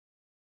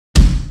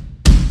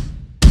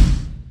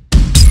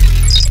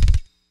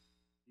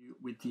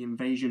with the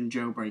Invasion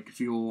jailbreak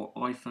for your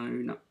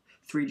iPhone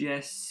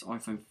 3GS,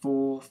 iPhone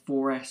 4,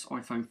 4S,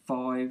 iPhone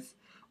 5,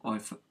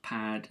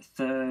 iPad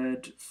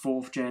 3rd,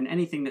 4th gen,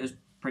 anything that is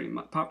pretty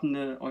much, apart from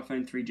the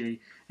iPhone 3G,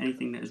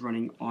 anything that is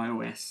running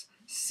iOS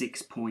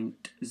 6.0,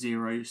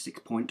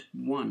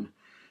 6.1.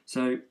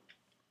 So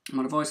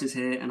my device is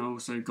here, and I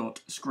also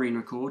got screen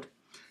record.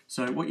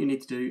 So what you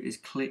need to do is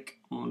click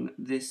on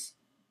this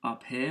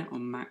up here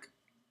on Mac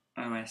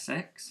OS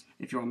X.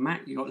 If you're on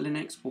Mac, you've got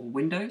Linux or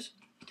Windows,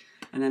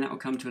 and then that will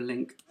come to a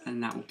link,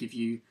 and that will give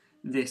you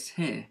this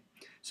here.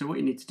 So what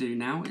you need to do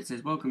now, it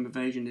says Welcome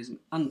Invasion is an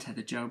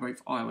untethered jailbreak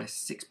for iOS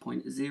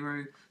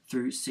 6.0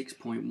 through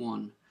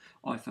 6.1.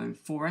 iPhone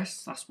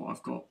 4S, that's what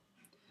I've got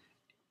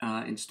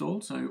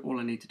installed. So all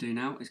I need to do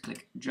now is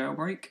click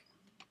Jailbreak,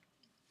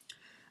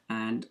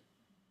 and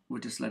we'll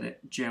just let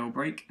it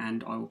jailbreak,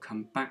 and I will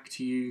come back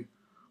to you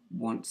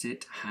once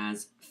it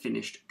has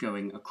finished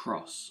going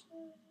across.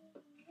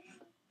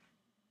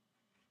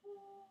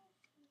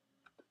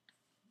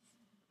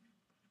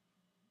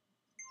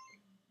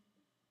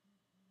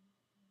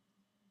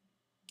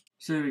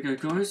 So there we go,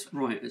 guys.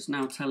 Right, it's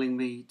now telling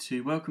me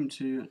to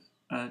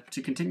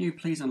to continue,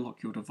 please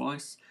unlock your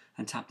device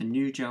and tap the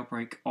new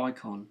jailbreak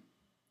icon.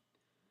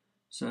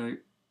 So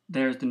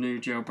there's the new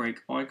jailbreak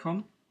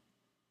icon,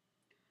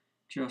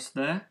 just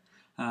there.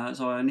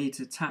 So I need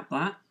to tap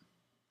that,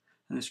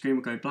 and the screen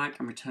will go black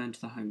and return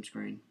to the home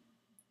screen.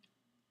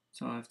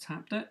 So I've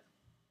tapped it.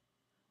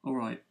 All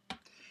right,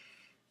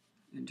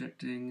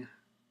 injecting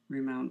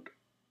remount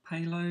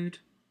payload.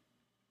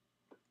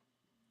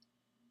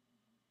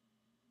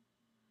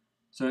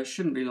 So it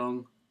shouldn't be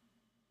long,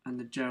 and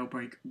the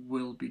jailbreak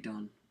will be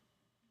done.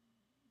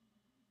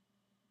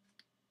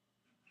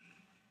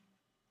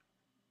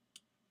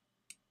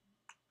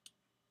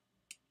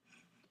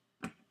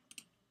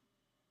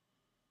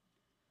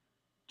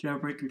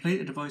 Jailbreak complete.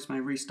 The device may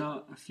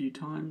restart a few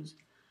times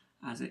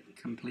as it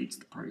completes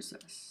the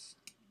process.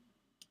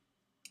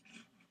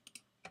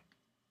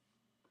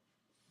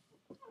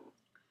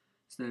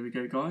 So there we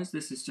go, guys.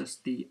 This is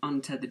just the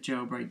untethered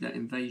jailbreak that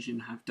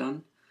Invasion have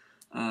done.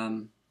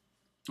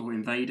 Or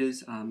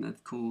invaders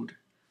have called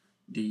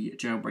the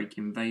jailbreak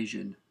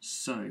Invasion.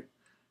 So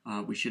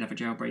we should have a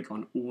jailbreak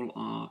on all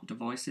our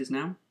devices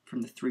now,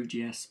 from the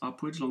 3GS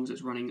upwards, as long as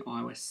it's running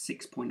iOS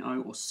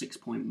 6.0 or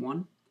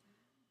 6.1.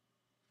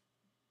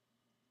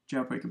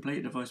 Jailbreak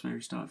complete. Device may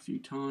restart a few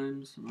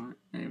times. Right,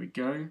 there we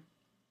go.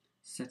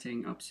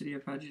 Setting up Cydia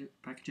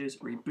packages,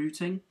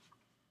 rebooting.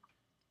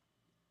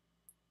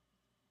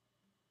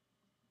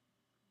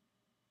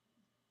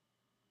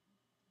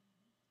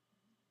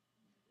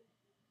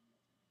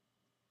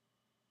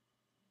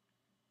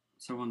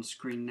 So on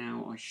screen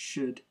now, I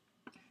should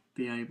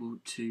be able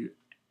to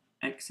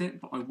exit,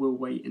 but I will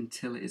wait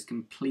until it is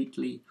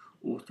completely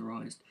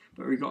authorized.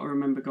 But we've got to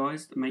remember,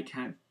 guys, to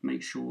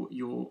make sure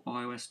your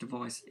iOS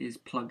device is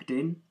plugged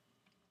in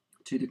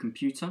to the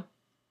computer.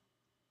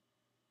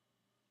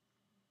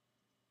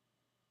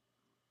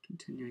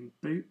 Continuing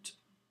boot.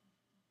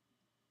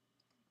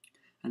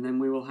 And then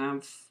we will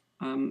have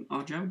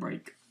our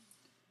jailbreak.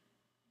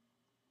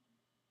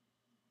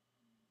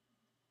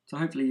 So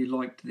hopefully you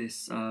liked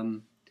this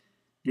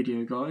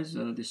video, guys,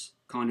 this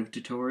kind of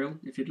tutorial.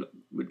 If you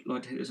would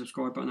like to hit the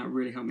subscribe button, that would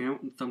really help me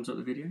out, and thumbs up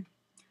the video.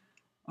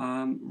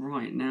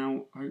 Right,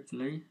 now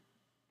hopefully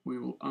we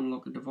will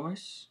unlock the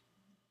device,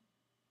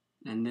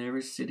 and there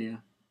is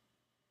Cydia.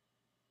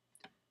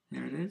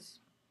 There it is.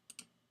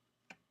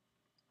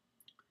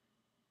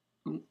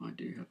 Oh, I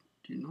do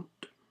not.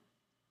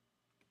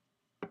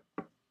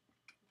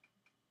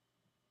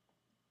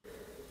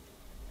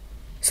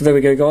 So there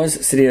we go, guys.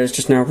 Cydia is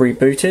just now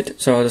rebooted,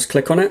 so I'll just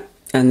click on it.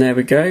 And there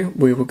we go,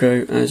 we will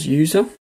go as user.